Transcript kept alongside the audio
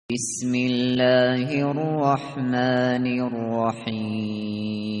بسم الله الرحمن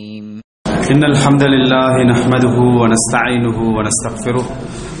الرحيم إن الحمد لله نحمده ونستعينه ونستغفره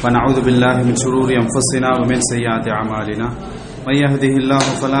ونعوذ بالله من شرور أنفسنا ومن سيئات أعمالنا من يهده الله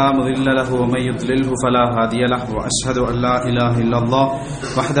فلا مضل له ومن يضلله فلا هادي له وأشهد أن لا إله إلا الله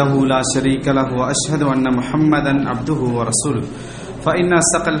وحده لا شريك له وأشهد أن محمدا عبده ورسوله فإن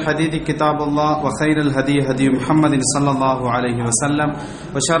أصدق الحديث كتاب الله وخير الهدي هدي محمد صلى الله عليه وسلم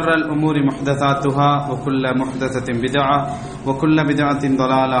وشر الأمور محدثاتها وكل محدثة بدعة وكل بدعة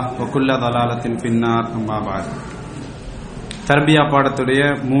ضلالة وكل ضلالة في النار أما بعد. தர்பியா பாடத்துடைய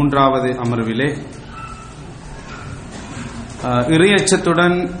மூன்றாவது அமர்விலே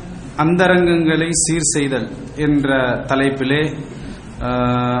இறையச்சத்துடன் அந்தரங்கங்களை சீர் செய்தல் என்ற தலைப்பிலே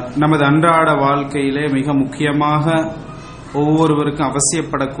நமது அன்றாட வாழ்க்கையிலே மிக முக்கியமாக ஒவ்வொருவருக்கும்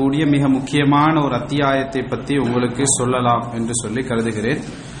அவசியப்படக்கூடிய மிக முக்கியமான ஒரு அத்தியாயத்தை பற்றி உங்களுக்கு சொல்லலாம் என்று சொல்லி கருதுகிறேன்.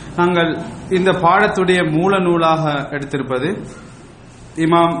 நாங்கள் இந்த பாடத்துடைய மூல நூலாக எடுத்திருப்பது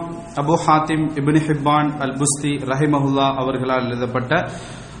இமாம் அபு ஹாத்திம் இப்னு ஹிப்பான் அல் புஸ்தி ரஹிமஹுல்லா அவர்களால் எழுதப்பட்ட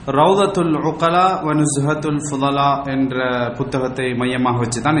ரௌதத்துல் உகலா வ நுஸ்ஹத்துல் ஃபுதலா என்ற புத்தகத்தை மையமாக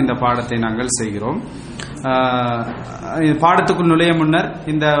வச்சுதான் இந்த பாடத்தை நாங்கள் செய்கிறோம். பாடத்துக்குள் நுழைய முன்னர்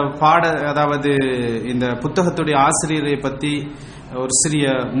இந்த இந்த புத்தகத்துடைய ஆசிரியரை பற்றி ஒரு சிறிய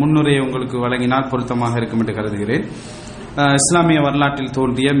முன்னுரையை உங்களுக்கு வழங்கினால் பொருத்தமாக இருக்கும் என்று கருதுகிறேன். இஸ்லாமிய வரலாற்றில்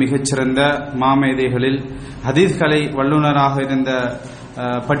தோன்றிய மிகச்சிறந்த மாமேதைகளில் ஹதீஸ்களை வல்லுநராக இருந்த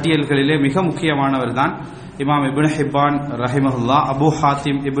பட்டியல்களிலே மிக முக்கியமானவர் தான் இமாம் இப்னு ஹிப்பான் ரஹிமஹுல்லா. அபு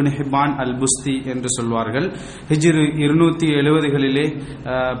ஹாத்திம் இப்னு ஹிப்பான் அல் புஸ்தி என்று சொல்வார்கள். ஹிஜ்ரி 270களிலே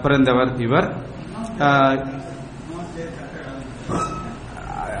பிறந்தவர் இவர்.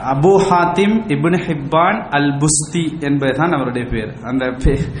 அபு ஹாத்திம் இப்னு ஹிப்பான் அல் புஸ்தி என்பதுதான் அவருடைய பேர்.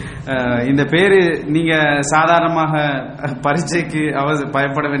 இந்த பேரு நீங்க சாதாரணமாக பரீட்சைக்கு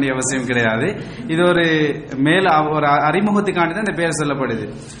பயப்பட வேண்டிய அவசியம் கிடையாது. இது ஒரு ஒரு அறிமுகத்துக்காண்டி தான் இந்த பேர் சொல்லப்படுது.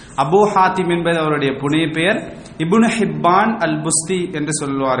 அபு ஹாத்திம் என்பது அவருடைய புனைய பெயர். இப்னு ஹிப்பான் அல் புஸ்தி என்று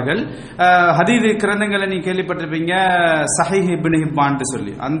சொல்வார்கள். ஹதீஸ் கிரந்தங்களை நீ கேள்விப்பட்டிருப்பீங்க, சஹீஹ் இப்னு ஹிப்பான்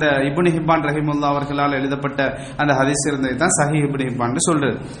சொல்லி. அந்த இப்னு ஹிப்பான் ரஹிமுல்லா அவர்களால் எழுதப்பட்ட அந்த ஹதீஸ் இருந்தது தான் சஹீஹ் இப்னு ஹிப்பான்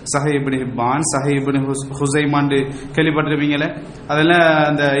சொல்றது. சஹீஹ் இப்னு ஹிப்பான், சஹீஹ் இப்னு ஹுசைமான் கேள்விப்பட்டிருப்பீங்களே. அதெல்லாம்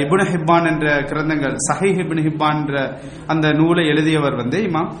அந்த இப்னு ஹிப்பான் என்ற கிரந்தங்கள், சஹீஹ் இப்னு ஹிப்பான் என்ற அந்த நூலை எழுதியவர்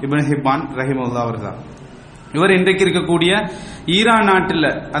இமாம் இப்னு ஹிப்பான் ரஹிமுல்லா அவர்கள். இவர் இன்றைக்கு இருக்கக்கூடிய ஈரான் நாட்டில்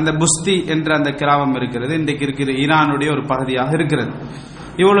அந்த புஸ்தி என்ற அந்த கிராமம் இருக்கிறது. இன்றைக்கு இருக்கிற ஈரானுடைய ஒரு பகுதியாக இருக்கிறது.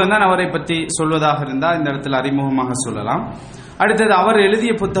 இவ்வளவு தான் அவரை பற்றி சொல்வதாக இருந்தால் இந்த இடத்துல அறிமுகமாக சொல்லலாம். அடுத்தது அவர்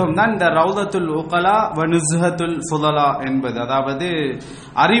எழுதிய புத்தகம் தான் இந்த ரௌதத்துல் உகலா வ நுஸ்ஹத்துல் ஃபுதலா என்பது, அதாவது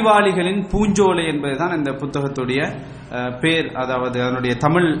அறிவாளிகளின் பூஞ்சோலை என்பதுதான் இந்த புத்தகத்துடைய பேர், அதாவது அதனுடைய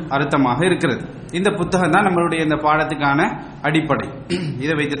தமிழ் அர்த்தமாக இருக்கிறது. இந்த புத்தகம் தான் நம்மளுடைய இந்த பாடத்துக்கான அடிப்படை.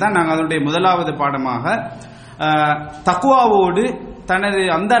 இதை வைத்து தான் நாங்கள் அதனுடைய முதலாவது பாடமாக தக்வாவோடு தனது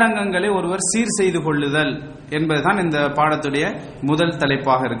அந்தரங்கங்களை ஒருவர் சீர் செய்து கொள்ளுதல் என்பதுதான் இந்த பாடத்துடைய முதல்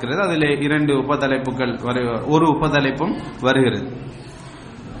தலைப்பாக இருக்கிறது. அதில் 2 உபதலைப்புகள் ஒரு உபதலைப்பும் வருகிறது.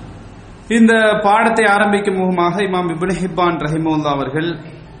 இந்த பாடத்தை ஆரம்பிக்கும் முகமாக இமாம் இப்னு ஹிப்பான் ரஹிமஹுல்லா அவர்கள்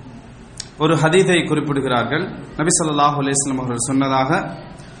ஒரு ஹதீஸை குறிப்பிடுகிறார்கள். நபி ஸல்லல்லாஹு அலைஹி வஸல்லம் அவர்கள் சொன்னதாக,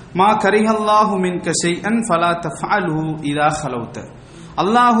 மா கரிஹல்லாஹு மின்க ஷைஅன் ஃபலா தஃஅல்ஹு இதா ஹலௌத.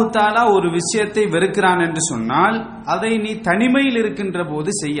 அல்லாஹு தஆலா ஒரு விஷயத்தை வெறுக்கிறான் என்று சொன்னால் அதை நீ தனிமையில் இருக்கின்ற போது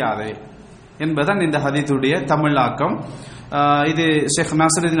செய்யாதே என்பதுதான் இந்த ஹதீஸுடைய தமிழாக்கம். இது ஷேக்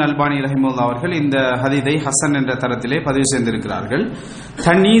நாசருதீன் அல்பானி ரஹிமஹுல்லா அவர்கள் இந்த ஹதீஸை ஹசன் என்ற தரத்திலே பதிவு செய்திருக்கிறார்கள்.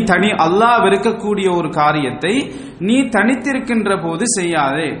 தனி அல்லாஹ் வெறுக்கக்கூடிய ஒரு காரியத்தை நீ தனித்திருக்கின்ற போது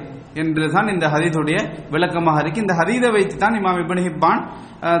செய்யாதே என்றுதான் இந்த ஹதீஸுடைய விளக்கமாக இருக்கு. இந்த ஹதீஸை வைத்து தான் இமாம் இப்னு ஹிப்பான்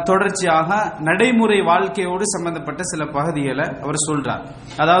தொடர்ச்சியாக நடைமுறை வாழ்க்கையோடு சம்பந்தப்பட்ட சில பகுதிகளை அவர் சொல்றார்.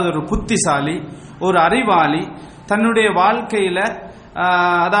 அதாவது ஒரு புத்திசாலி, ஒரு அறிவாளி தன்னுடைய வாழ்க்கையில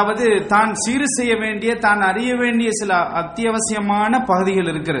அதாவது தான் சீர் செய்ய வேண்டிய, தான் அறிய வேண்டிய சில அத்தியாவசியமான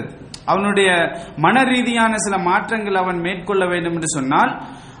பகுதிகள் இருக்கிறது. அவனுடைய மன ரீதியான சில மாற்றங்கள் அவன் மேற்கொள்ள வேண்டும் என்று சொன்னால்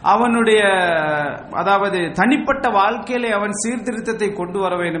அவனுடைய அதாவது தனிப்பட்ட வாழ்க்கையிலே அவன் சீர்திருத்தத்தை கொண்டு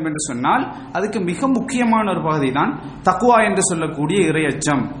வர வேண்டும் என்று சொன்னால் அதுக்கு மிக முக்கியமான ஒரு பகுதி தான் தக்வா என்று சொல்லக்கூடிய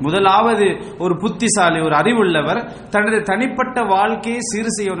இறையச்சம். முதலாவது ஒரு புத்திசாலி, ஒரு அறிவுள்ளவர் தனது தனிப்பட்ட வாழ்க்கையை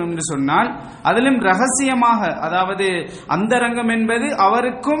சீர் செய்ய வேண்டும் என்று சொன்னால் அதிலும் ரகசியமாக, அதாவது அந்தரங்கம் என்பது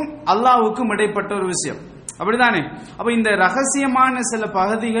அவருக்கும் அல்லாஹ்வுக்கும் இடைப்பட்ட ஒரு விஷயம், அப்படிதானே? அப்ப இந்த ரகசியமான சில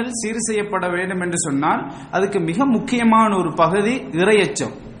பகுதிகள் சீர் செய்யப்பட வேண்டும் என்று சொன்னால் அதுக்கு மிக முக்கியமான ஒரு பகுதி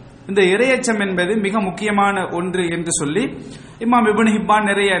இறையச்சம். இந்த இறையச்சம் என்பது மிக முக்கியமான ஒன்று என்று சொல்லி இமாம் இப்னு ஹிப்பான்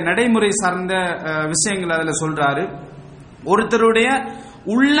நிறைய நடைமுறை சார்ந்த விஷயங்கள் அதில் சொல்றாரு. ஒருத்தருடைய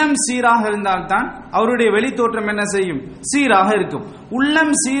உள்ளம் சீராக இருந்தால்தான் அவருடைய வெளி தோற்றம் என்ன செய்யும்? சீராக இருக்கும்.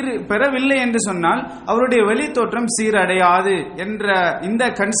 உள்ளம் சீர் பெறவில்லை என்று சொன்னால் அவருடைய வெளி தோற்றம் சீரடையாது என்ற இந்த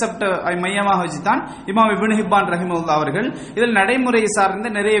கன்செப்டை மையமாக வச்சுதான் இமாம் இப்னு ஹிப்பான் ரஹிமஹுல்லாஹ் அவர்கள் இதில் நடைமுறை சார்ந்த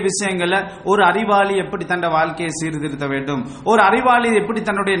நிறைய விஷயங்களை, ஒரு அறிவாளி எப்படி தன் வாழ்க்கையை சீர்திருத்த வேண்டும், ஒரு அறிவாளி எப்படி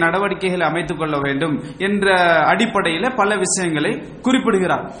தன்னுடைய நடவடிக்கைகளை அமைத்துக் கொள்ள வேண்டும் என்ற அடிப்படையில் பல விஷயங்களை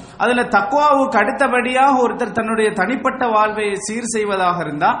குறிப்பிடுகிறார். அதுல தக்வாவுக்கு அடுத்தபடியாக ஒருத்தர் தன்னுடைய தனிப்பட்ட வாழ்வை சீர் செய்வதாக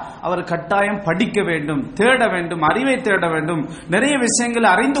இருந்தால் அவர் கட்டாயம் படிக்க வேண்டும், தேட வேண்டும், அறிவை தேட வேண்டும், நிறைய விஷயங்களை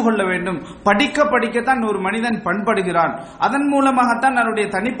அறிந்து கொள்ள வேண்டும். படிக்கத்தான் ஒரு மனிதன் பண்படுகிறான். அதன் மூலமாகத்தான் அவருடைய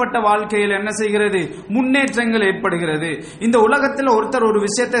தனிப்பட்ட வாழ்க்கையில் என்ன செய்கிறது? முன்னேற்றங்கள் ஏற்படுகிறது. இந்த உலகத்தில் ஒருத்தர் ஒரு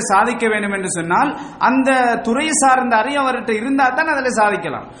விஷயத்தை சாதிக்க வேண்டும் என்று சொன்னால் அந்த துறை சார்ந்த அறிவு அவர்கிட்ட இருந்தால் தான் அதில்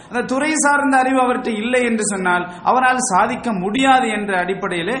சாதிக்கலாம். அந்த துறை சார்ந்த அறிவு அவர்கிட்ட இல்லை என்று சொன்னால் அவரால் சாதிக்க முடியாது என்ற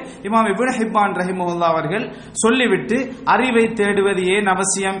அடிப்படையில் இமாம் இப்னு ஹிப்பான் ரஹிமஹுல்லாஹ் அவர்கள் சொல்லிவிட்டு அறிவை தேடுவது ஏன்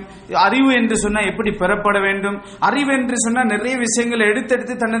அவசியம், அறிவு என்று சொன்னால் எப்படி பெறப்பட வேண்டும், அறிவு என்று சொன்னால் நிறைய விஷயங்களை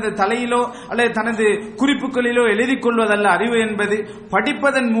எடுத்தெடுத்து தனது தலையிலோ அல்லது தனது குறிப்புகளிலோ எழுதிக் கொள்வதல்ல அறிவு என்பது,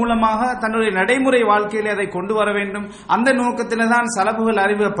 படிப்பதன் மூலமாக தன்னுடைய நடைமுறை வாழ்க்கையில அதை கொண்டு வர வேண்டும். அந்த நோக்கத்தில் தான் சலபுகள்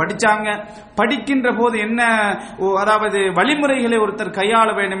அறிவை படிச்சாங்க. படிக்கின்ற போது என்ன, அதாவது வழிமுறைகளை ஒருத்தர் கையாள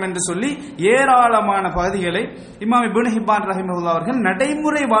வேண்டும் என்று சொல்லி ஏராளமான பகுதிகளை இமாம் இப்னு ஹிப்பான் ரஹிமஹுல்லாஹ் அவர்கள்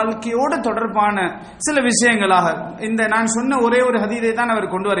நடைமுறை வாழ்க்கையோடு தொடர்பான சில விஷயங்களாக இந்த நான் சொன்ன ஒரே ஒரு ஹதீஸை தான்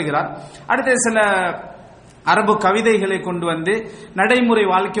அவர் கொண்டு வருகிறார். அடுத்த சில அரபு கவிதைகளை கொண்டு வந்து நடைமுறை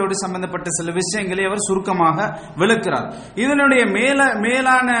வாழ்க்கையோடு சம்பந்தப்பட்ட சில விஷயங்களை அவர் சுருக்கமாக விளக்கிறார். இதனுடைய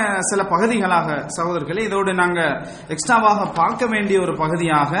மேலான சில பகுதிகளாக சகோதரர்களே, இதோடு நாங்கள் எக்ஸ்ட்ராவாக பார்க்க வேண்டிய ஒரு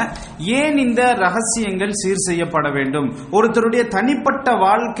பகுதியாக ஏன் இந்த ரகசியங்கள் சீர் செய்யப்பட வேண்டும், ஒருத்தருடைய தனிப்பட்ட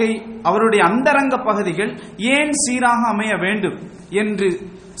வாழ்க்கை அவருடைய அந்தரங்க பகுதிகள் ஏன் சீராக அமைய வேண்டும் என்று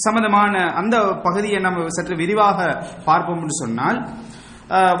சம்பந்தமான அந்த பகுதியை நம்ம சற்று விரிவாக பார்ப்போம் என்று சொன்னால்,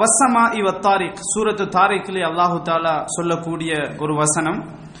 வஸ்ஸமா இவத்தாரிக் சூரத்து தாரிக்கிலே அல்லாஹு தாலா சொல்லக்கூடிய ஒரு வசனம்,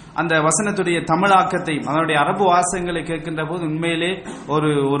 அந்த வசனத்துடைய தமிழாக்கத்தை அதனுடைய அரபு வாசகங்களை கேட்கின்ற போது உண்மையிலே ஒரு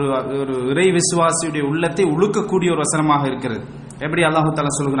ஒரு இறை விசுவாசியுடைய உள்ளத்தை உழுக்கக்கூடிய ஒரு வசனமாக இருக்கிறது. எப்படி அல்லாஹு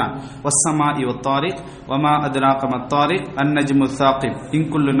தாலா சொல்கிறான், வஸ்ஸமா இவத்தாரிக் வமா அத்ராக மத்தாரிக் அன்னஜ்மு ஸாகிப் இன்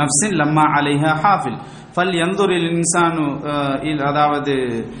குல்லு நஃப்ஸின் லம்மா அலைஹா ஹாஃபில் ஃபல்யன்துரில் இன்சானு, அதாவது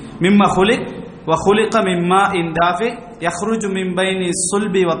மிம்ம குலிக் வகுலிக மிம்மா இன்தாஃபி யஹ்ருஜு மின் பைனி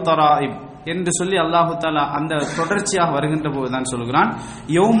சுல்பி வத்தராயிப் என்று சொல்லி அல்லாஹு தாலா அந்த தொடர்ச்சியாக வருகின்ற போதுதான் சொல்கிறான்,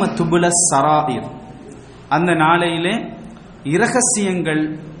 யௌம துபுலஸ் சராயிர், அந்த நாளையிலே இரகசியங்கள்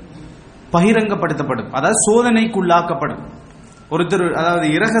பகிரங்கப்படுத்தப்படும், அதாவது சோதனைக்குள்ளாக்கப்படும். ஒருத்தர், அதாவது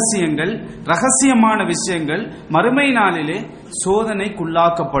இரகசியங்கள், ரகசியமான விஷயங்கள் மறுமை நாளிலே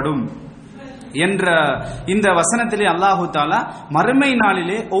சோதனைக்குள்ளாக்கப்படும் என்ற இந்த வசனத்திலே அல்லாஹு தாலா மறுமை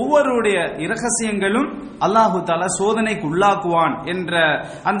நாளிலே ஒவ்வொருடைய இரகசியங்களும் அல்லாஹு தாலா சோதனைக்கு உள்ளாக்குவான் என்ற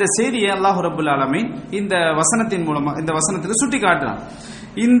அந்த செய்தியை அல்லாஹு ரப்புல் ஆலமீன் இந்த வசனத்தின் மூலமா இந்த வசனத்தில் சுட்டி காட்டுறான்.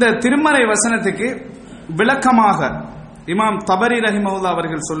 இந்த திருமறை வசனத்துக்கு விளக்கமாக இமாம் தபரி ரஹிமஹுல்லாஹ்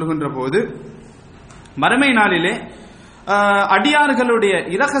அவர்கள் சொல்லுகின்ற போது, மறுமை நாளிலே அடியார்களுடைய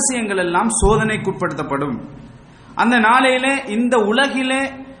இரகசியங்கள் எல்லாம் சோதனைக்குட்படுத்தப்படும். அந்த நாளையிலே இந்த உலகிலே,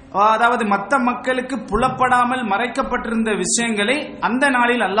 அதாவது மற்ற மக்களுக்கு புலப்படாமல் மறைக்கப்பட்டிருந்த விஷயங்களை அந்த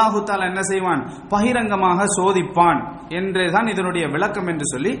நாளில் அல்லாஹு தாலா என்ன செய்வான், பகிரங்கமாக சோதிப்பான் என்றுதான் இதனுடைய விளக்கம் என்று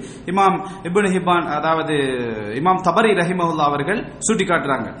சொல்லி இமாம் இப்னு ஹிப்பான், அதாவது இமாம் தபரி ரஹிமஹுல்லாஹ் அவர்கள்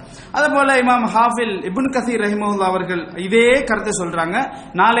சுட்டிக்காட்டுறாங்க. அதேபோல இமாம் ஹாஃபில் இப்னு கஸீர் ரஹிமஹுல்லாஹ் அவர்கள் இதே கருத்தை சொல்றாங்க.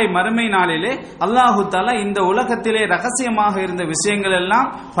 நாளை மறுமை நாளிலே அல்லாஹு தாலா இந்த உலகத்திலே ரகசியமாக இருந்த விஷயங்கள் எல்லாம்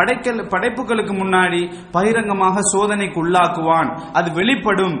படைப்புகளுக்கு முன்னாடி பகிரங்கமாக சோதனைக்கு உள்ளாக்குவான், அது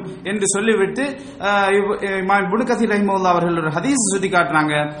வெளிப்படும் என்று சொல்லிவிட்டு இமாம் இப்னு கஸீர் ரஹிமஹுல்லாஹ் அவர்கள் ஒரு ஹதீஸ் சுட்டி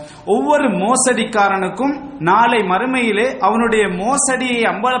காட்டுறாங்க. ஒவ்வொரு மோசடிக்காரனுக்கும் நாளை மறுமையிலே அவனுடைய மோசடியை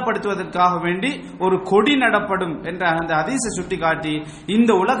அம்பலப்படுத்துவதற்காக வேண்டி ஒரு கொடி நடப்படும் என்ற அந்த ஹதீஸை சுட்டி காட்டி,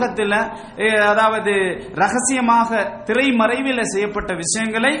 இந்த உலகத்தில் அதாவது ரகசியமாக திரைமறைவில் செய்யப்பட்ட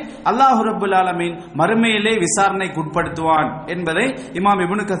விஷயங்களை அல்லாஹ் ரப்புல் ஆலமீன் மறுமையிலே விசாரணைக்கு உட்படுத்துவான் என்பதை இமாம்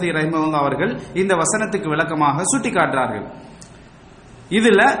இப்னு கஸீர் ரஹிமஹுல்லாஹ் அவர்கள் இந்த வசனத்துக்கு விளக்கமாக சுட்டி காட்டுறார்கள்.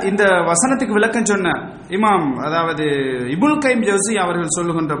 இதுல இந்த வசனத்துக்கு விளக்கம் சொன்ன இமாம், அதாவது இப்னுல் கைம் ஜௌஸி அவர்கள்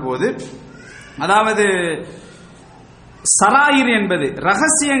சொல்லுகின்ற போது, அதாவது சராயிர் என்பது,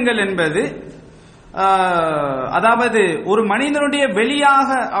 ரகசியங்கள் என்பது அதாவது ஒரு மனிதனுடைய வெளியாக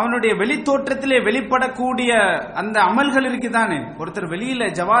அவனுடைய வெளி தோற்றத்திலே வெளிப்படக்கூடிய அந்த அமல்கள் இருக்குதானே, ஒருத்தர் வெளியில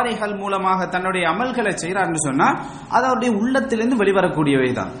ஜவாரிகள் மூலமாக தன்னுடைய அமல்களை செய்யறாருன்னு சொன்னா அது அவருடைய உள்ளத்திலிருந்து வெளிவரக்கூடியவை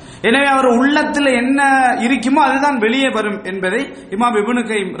தான். எனவே அவர் உள்ளத்தில் என்ன இருக்குமோ அதுதான் வெளியே வரும் என்பதை இமாம் இப்னு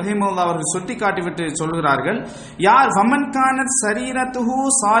கைம் ரஹிமஹுல்லாஹ் அவர்கள் சுட்டி காட்டிவிட்டு சொல்கிறார்கள். யார் ஃபமன் கானத் ஸரீரத்துஹு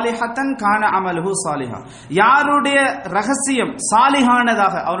ஸாலிஹத்தன் கான அமலுஹு ஸாலிஹா, யாருடைய ரகசியம்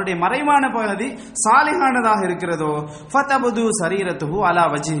சாலிஹானதாக அவருடைய மறைவான பகுதி சாலிஹானதாக இருக்கிறதோ ஃபதபது ஸரீரத்துஹு அலா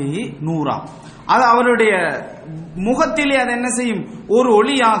வஜ்ஹிஹி நூரா, அது அவருடைய முகத்திலே அது என்ன செய்யும், ஒரு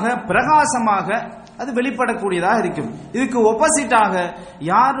ஒளியாக பிரகாசமாக அது வெளிப்படக்கூடியதாக இருக்கும். இதுக்கு ஒப்போசிட்டாக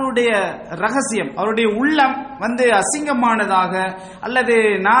யாருடைய ரகசியம் அவருடைய உள்ளம் அசிங்கமானதாக அல்லது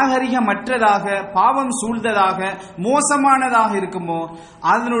நாகரிகமற்றதாக பாவம் சூழ்ந்ததாக மோசமானதாக இருக்குமோ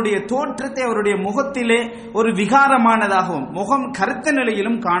அதனுடைய தோற்றத்தை அவருடைய முகத்திலே ஒரு விகாரமானதாகவும் முகம் கருத்த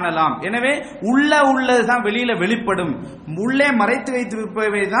நிலையிலும் காணலாம். எனவே உள்ளதுதான் வெளியில வெளிப்படும், உள்ளே மறைத்து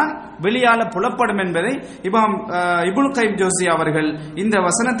வைத்திருப்பவை தான் வெளியால புலப்படும் என்பதை இமாம் இப்னு கைம் ஜோசி அவர்கள் இந்த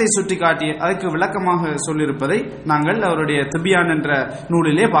வசனத்தை சுட்டிக்காட்டி அதுக்கு விளக்கமாக சொல்லியிருப்பதை நாங்கள் அவருடைய திபியான் என்ற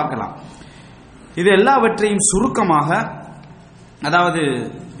நூலிலே பார்க்கலாம். இது எல்லாவற்றையும் சுருக்கமாக அதாவது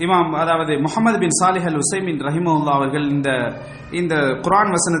முஹம்மது பின் சாலிஹ் அல் உசைமின் ரஹிமஹுல்லாஹ் அவர்கள் இந்த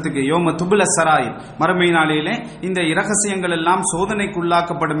குர்ஆன் வசனத்துக்கு யோம துபுல சராய் மறுமை நாளிலே இந்த இரகசியங்கள் எல்லாம்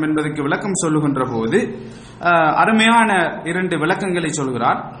சோதனைக்குள்ளாக்கப்படும் என்பதற்கு விளக்கம் சொல்லுகின்ற போது அருமையான 2 விளக்கங்களை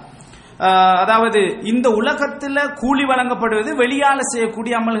சொல்கிறார். அதாவது இந்த உலகத்துல கூலி வழங்கப்படுவது வெளியால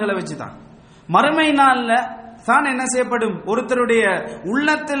செய்யக்கூடிய அமல்களை வச்சுதான். மறுமை நாள்ல தான் என்ன செய்யப்படும், ஒருத்தருடைய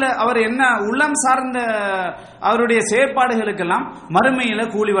உள்ளத்துல அவர் என்ன உள்ளம் சார்ந்த அவருடைய செயற்பாடுகளுக்கெல்லாம் மறுமையில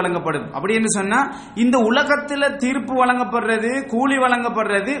கூலி வழங்கப்படும். அப்படி என்று சொன்னா இந்த உலகத்துல தீர்ப்பு வழங்கப்படுறது கூலி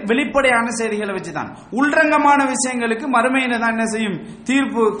வழங்கப்படுறது வெளிப்படையான செய்திகளை வச்சுதான். உள்ரங்கமான விஷயங்களுக்கு மறுமையில தான் என்ன செய்யும்,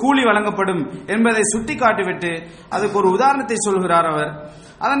 தீர்ப்பு கூலி வழங்கப்படும் என்பதை சுட்டி காட்டிவிட்டு அதுக்கு ஒரு உதாரணத்தை சொல்கிறார் அவர்.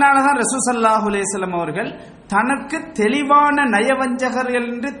 அதனாலதான் ரசூல் ஸல்லல்லாஹு அலைஹி வஸல்லம் அவர்கள் தனக்கு தெளிவான நயவஞ்சகர்கள்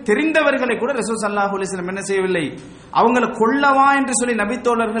என்று தெரிந்தவர்களை கூட ரசூல் ஸல்லல்லாஹு அலைஹி வஸல்லம் என்ன செய்யவில்லை, அவங்களை கொல்லவா என்று சொல்லி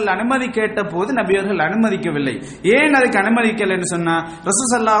நபித்தோழர்கள் அனுமதி கேட்ட போது நபியவர்கள் அனுமதிக்கவில்லை. ஏன் அதுக்கு அனுமதிக்கல என்று சொன்னா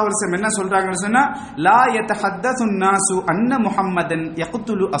ரசூல் ஸல்லல்லாஹு அலைஹி வஸல்லம் என்ன சொல்றாங்கன்னு சொன்னா லா யதஹத்தஸுன் நாசு அன்ன முஹம்மதன்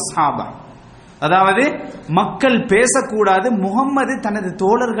யக்துலு அஸ்ஹாபா, அதாவது மக்கள் பேசக்கூடாது முகம்மது தனது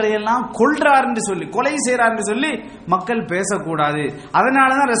தோழர்களை எல்லாம் கொல்றார் என்று சொல்லி கொலை செய்றார் என்று சொல்லி மக்கள் பேசக்கூடாது.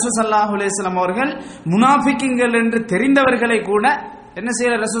 அதனாலதான் ரசூல் ஸல்லல்லாஹு அலைஹி வஸல்லம் அவர்கள் முனாஃபிக்குகள் என்று தெரிந்தவர்களை கூட என்ன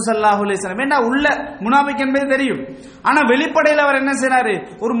செய்யற ரசூல் ஸல்லல்லாஹு அலைஹி வஸல்லம் ஏண்டா உள்ள முனாஃபிக் என்பது தெரியும், ஆனா வெளிப்படையில் அவர் என்ன செய்யறாரு,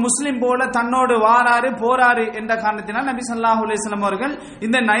 ஒரு முஸ்லிம் போல தன்னோடு வாராரு போறாரு என்ற காரணத்தினால் நபி ஸல்லல்லாஹு அலைஹி வஸல்லம் அவர்கள்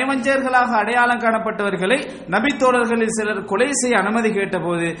இந்த நயவஞ்சகர்களாக அடையாளம் காணப்பட்டவர்களை நபி தோழர்களில் சிலர் கொலை செய்ய அனுமதி கேட்ட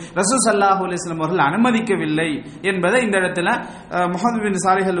போது ரசூல் ஸல்லல்லாஹு அலைஹி வஸல்லம் அவர்கள் அனுமதிக்கவில்லை என்பதை இந்த இடத்துல முஹம்மது பின்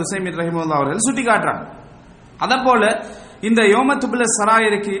சாலிஹ் அல் உசைமின் ரஹிமஹுல்லாஹ் அவர்கள் சுட்டி காட்டுறாங்க. அதேபோல இந்த யோமத்துபுல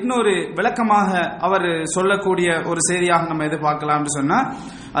சராயிருக்கு இன்னொரு விளக்கமாக அவர் சொல்லக்கூடிய ஒரு செய்தியாக நம்ம எது பார்க்கலாம்னு சொன்னா,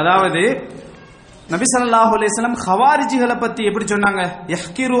 அதாவது நபி ஸல்லல்லாஹு அலைஹி வஸல்லம் ஹவாரிஜிகளை பத்தி எப்படி சொன்னாங்க,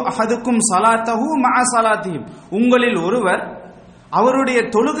 யஹ்கிரு அஹதுக்கும் ஸலாத்தஹு மஅ ஸலாத்திஹிம், உங்களில் ஒருவர் அவருடைய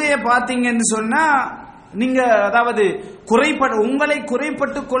தொழுகையை பார்த்தீங்கன்னு சொன்னா நீங்க அதாவது உங்களை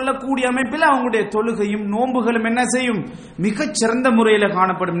குறைப்பட்டுக் கொள்ளக்கூடிய அமைப்பில் அவங்களுடைய தொழுகையும் நோன்புகளும் என்ன செய்யும், மிகச் சிறந்த முறையில்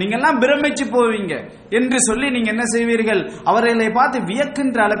காணப்படும், நீங்க எல்லாம் பிரமிச்சு போவீங்க என்று சொல்லி நீங்க என்ன செய்வீர்கள், அவர்களை பார்த்து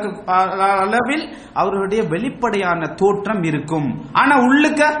வியக்கின்ற அளவில் அவர்களுடைய வெளிப்படையான தோற்றம் இருக்கும். ஆனா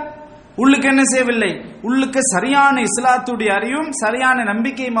உள்ளுக்கு என்ன செய்யவில்லை, உள்ளுக்கு சரியான இஸ்லாத்துடைய அறிவும் சரியான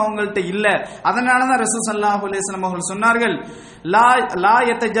நம்பிக்கையும் அவங்கள்ட்ட இல்ல. அதனாலதான் ரசூல் ஸல்லல்லாஹு அலைஹி வஸல்லம் அவர்கள் சொன்னார்கள் லா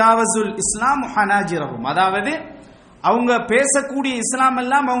யதஜாவஸுல் இஸ்லாம் ஹனாஜிரஹும், அதாவது அவங்க பேசக்கூடிய இஸ்லாம்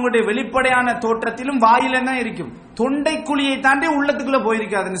எல்லாம் அவங்களுடைய வெளிப்படையான தோற்றத்திலும் வாயில தான் இருக்கும், தொண்டை குழியை தாண்டி உள்ளத்துக்குள்ள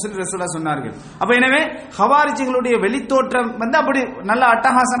போயிருக்காதுன்னு சொல்லி ரசூலுல்லாஹ் சொன்னார்கள். அப்ப எனவே ஹவாரிஜிகளுடைய வெளித்தோற்றம் அப்படி நல்ல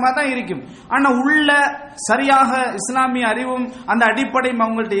அட்டகாசமா தான் இருக்கும், ஆனா உள்ள சரியாக இஸ்லாமிய அறிவும் அந்த அடிப்படையும்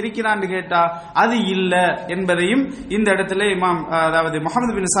அவங்கள்ட்ட இருக்கிறான்னு கேட்டா அது இல்ல என்பதையும் இந்த இடத்துல இமாம் அதாவது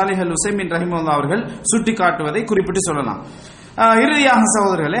முஹம்மது பின் சாலிஹ் அல் உசைமின் ரஹிமஹுல்லாஹ் அவர்கள் சுட்டி காட்டுவதை குறிப்பிட்டு சொல்லலாம். இறுதியாக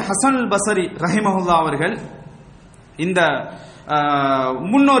சகோதரர்களே, ஹசன் அல் பஸரி ரஹிமஹுல்லாஹ் அவர்கள் இந்த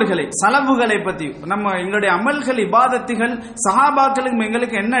முன்னோர்களை சலபுகளை பத்தி எங்களுடைய அமல்கள் இபாதத்துகள் சஹாபாக்களுக்கும்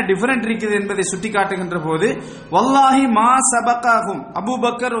எங்களுக்கு என்ன டிஃபரெண்ட் இருக்குது என்பதை சுட்டி காட்டுகின்ற போது வல்லாஹி மா சபகாஹும்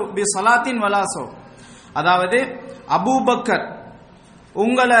அபூபக்கர் பி ஸலாத்தின் வலாஸோ, அதாவது அபூபக்கர்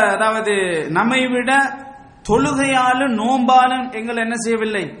உங்களை அதாவது நம்மை விட தொழுகையாலும் நோம்பாலும் எங்களை என்ன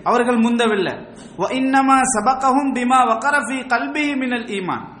செய்யவில்லை, அவர்கள் முந்தவில்லை. வ இன்னமா சபகஹும் பிமா வகர ஃபீ கல்பிஹி மினல்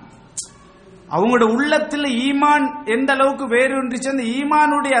ஈமான், அவங்களோட உள்ளத்துல ஈமான் எந்த அளவுக்கு வேரூன்றிச்சு, அந்த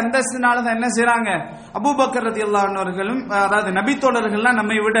ஈமானுடைய அந்தஸ்தினால தான் என்ன செய்றாங்க, அபூபக்கர் ரலியல்லாஹு அன்ஹு அவர்களும் அதாவது நபி தோழர்கள்லாம்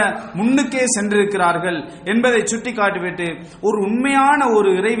நம்மை விட முன்னுக்கே சென்றிருக்கிறார்கள் என்பதை சுட்டி காட்டிவிட்டு ஒரு உண்மையான ஒரு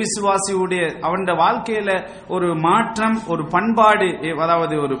இறை விசுவாசியுடைய அவனுடைய வாழ்க்கையில ஒரு மாற்றம், ஒரு பண்பாடு,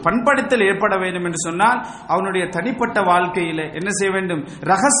 அதாவது ஒரு பண்படுத்தல் ஏற்பட வேண்டும் என்று சொன்னால் அவனுடைய தனிப்பட்ட வாழ்க்கையில என்ன செய்ய வேண்டும்,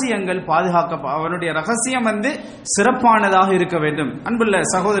 ரகசியங்கள் பாதுகாக்க, அவனுடைய ரகசியம் சிறப்பானதாக இருக்க வேண்டும். அன்புள்ள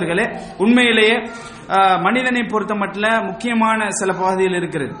சகோதரர்களே, உண்மையிலேயே மனிதனை பொறுத்த மட்டும் முக்கியமான சில பகுதியில்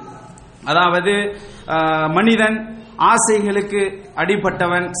இருக்கிறது. அதாவது மனிதன் ஆசைகளுக்கு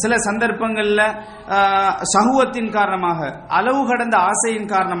அடிபட்டவன். சில சந்தர்ப்பங்கள்ல ஷஹுவத்தின் காரணமாக, அளவு கடந்த ஆசையின்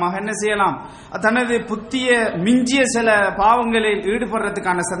காரணமாக என்ன செய்யலாம், தனது புத்திய மிஞ்சிய சில பாவங்களில்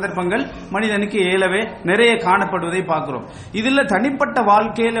ஈடுபடுறதுக்கான சந்தர்ப்பங்கள் மனிதனுக்கு ஏலவே நிறைய காணப்படுவதை பார்க்கிறோம். இதுல தனிப்பட்ட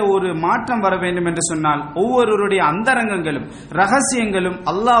வாழ்க்கையில ஒரு மாற்றம் வர வேண்டும் என்று சொன்னால் ஒவ்வொருவருடைய அந்தரங்கங்களும் ரகசியங்களும்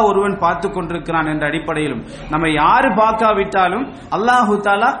அல்லாஹ் ஒருவன் பார்த்து கொண்டிருக்கிறான் என்ற அடிப்படையிலும், நம்ம யாரு பார்க்காவிட்டாலும் அல்லாஹு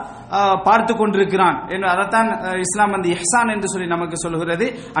தஆலா பார்த்து கொண்டிருக்கிறான் என்று அதைத்தான் இஸ்லாம் இஹ்சான் என்று சொல்லி நமக்கு சொல்கிறது.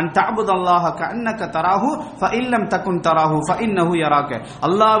 அன் தஅபுதல்லாஹ கஅன்னக தராஹு ஃபஇல்லம் தகுன் தராஹு ஃபஇன்னஹு யராக.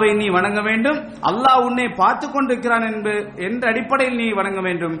 அல்லாஹ்வை நீ வணங்க வேண்டும், அல்லாஹ் உன்னை பார்த்து கொண்டிருக்கிறான் என்ற அடிப்படையில் நீ வணங்க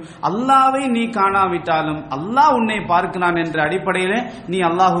வேண்டும். அல்லாஹ்வை நீ காணாவிட்டாலும் அல்லாஹ் உன்னை பார்க்கிறான் என்ற அடிப்படையில் நீ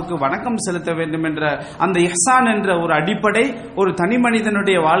அல்லாஹ்வுக்கு வணக்கம் செலுத்த வேண்டும் என்ற அந்த இஹ்சான் என்ற ஒரு அடிப்படை ஒரு தனி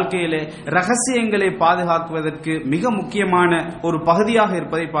மனிதனுடைய வாழ்க்கையிலே ரகசியங்களை பாதுகாக்குவதற்கு மிக முக்கியமான ஒரு பகுதியாக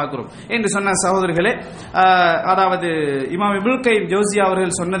இருப்பதை பார்க்கிறோம் என்று சொன்ன சகோதரர்களே, அதாவது இமாம் இப்னு கைம் ஜௌசியா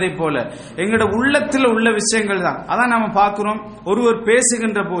அவர்கள் சொன்னதை போல எங்களோட உள்ளத்தில் உள்ள விஷயங்கள் தான். அதான் நாம பார்க்கிறோம். ஒருவர்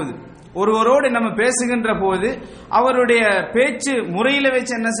பேசுகின்ற போது, ஒருவரோடு நம்ம பேசுகின்ற போது அவருடைய பேச்சு முறையில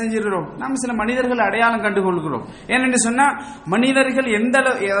வச்சு என்ன செஞ்சிருக்கிறோம், நாம் சில மனிதர்கள் அடையாளம் கண்டுகொள்கிறோம். ஏனென்று சொன்னா மனிதர்கள்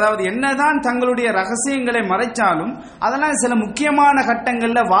அதாவது என்னதான் தங்களுடைய ரகசியங்களை மறைச்சாலும் அதெல்லாம் சில முக்கியமான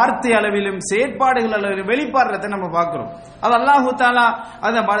கட்டங்கள்ல வார்த்தை அளவிலும் செயற்பாடுகள் அளவிலும் வெளிப்பாடுறதை நம்ம பார்க்கிறோம். அது அல்லாஹு தஆலா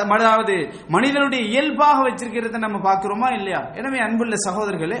அதாவது மனிதனுடைய இயல்பாக வச்சிருக்கிறத நம்ம பார்க்கிறோமா இல்லையா? எனவே அன்புள்ள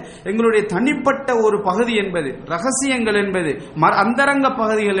சகோதரர்களே, எங்களுடைய தனிப்பட்ட ஒரு பகுதி என்பது, ரகசியங்கள் என்பது, அந்தரங்க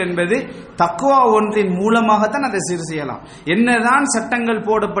பகுதிகள் என்பது தக்வா ஒன்றின் மூலமாகத்தான் அதை சீர் செய்யலாம். என்னதான் சட்டங்கள்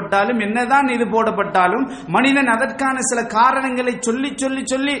போடப்பட்டாலும், என்னதான் இது போடப்பட்டாலும் மனிதன் அதற்கான சில காரணங்களை சொல்லி சொல்லி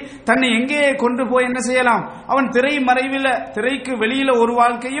சொல்லி தன்னை எங்கே கொண்டு போய் என்ன செய்யலாம், அவன் திரை மறைவில், திரைக்கு வெளியில ஒரு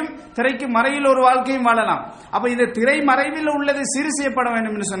வாழ்க்கையும் திரைக்கு மறைவில் ஒரு வாழ்க்கையும் வாழலாம். அப்ப இந்த திரை மறைவில் உள்ளது சீர் செய்யப்பட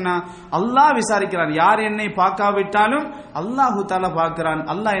வேண்டும் என்று சொன்னா அல்லாஹ் விசாரிக்கிறான். யார் என்னை பார்க்காவிட்டாலும் அல்லாஹு தஆலா பார்க்கிறான்,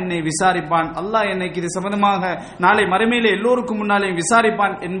 அல்லாஹ் என்னை விசாரிப்பான், அல்லாஹ் என்னைக்கு இது சம்பந்தமாக நாளை மறுமையிலே எல்லோருக்கும் முன்னாலே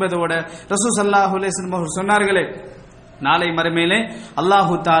விசாரிப்பான் என்பதோட ரசூல் ஸல்லல்லாஹு அலைஹி வஸல்லம் சொன்னார்களே, நாளை மறுமையிலே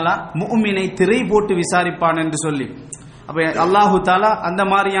அல்லாஹு தஆலா முஃமினை திரை போட்டு விசாரிப்பான் என்று சொல்லி. அப்ப அல்லாஹு தஆலா அந்த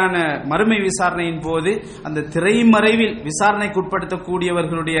மாதிரியான மறுமை விசாரணையின் போது அந்த திரைமறைவில் விசாரணைக்கு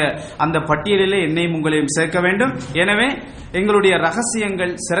உட்படுத்தக்கூடியவர்களுடைய அந்த பட்டியலிலே என்னையும் உங்களையும் சேர்க்க வேண்டும். எனவே எங்களுடைய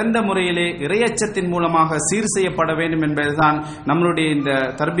ரகசியங்கள் சிறந்த முறையிலே இறையச்சத்தின் மூலமாக சீர் செய்யப்பட வேண்டும் என்பதுதான் நம்மளுடைய இந்த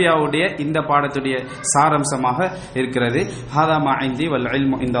தர்பியாவுடைய இந்த பாடத்துடைய சாரம்சமாக இருக்கிறது. ஹாதா மா இந்தி வல்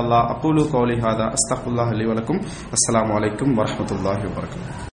இல்மு இன்தல்லாஹ். அகூலு கௌலி ஹாதா அஸ்தக்ஃபிருல்லாஹ் லி வ லக்கும். அஸ்ஸலாமு அலைக்கும் வரஹ்மத்துல்லாஹி வபரகாத்துஹு.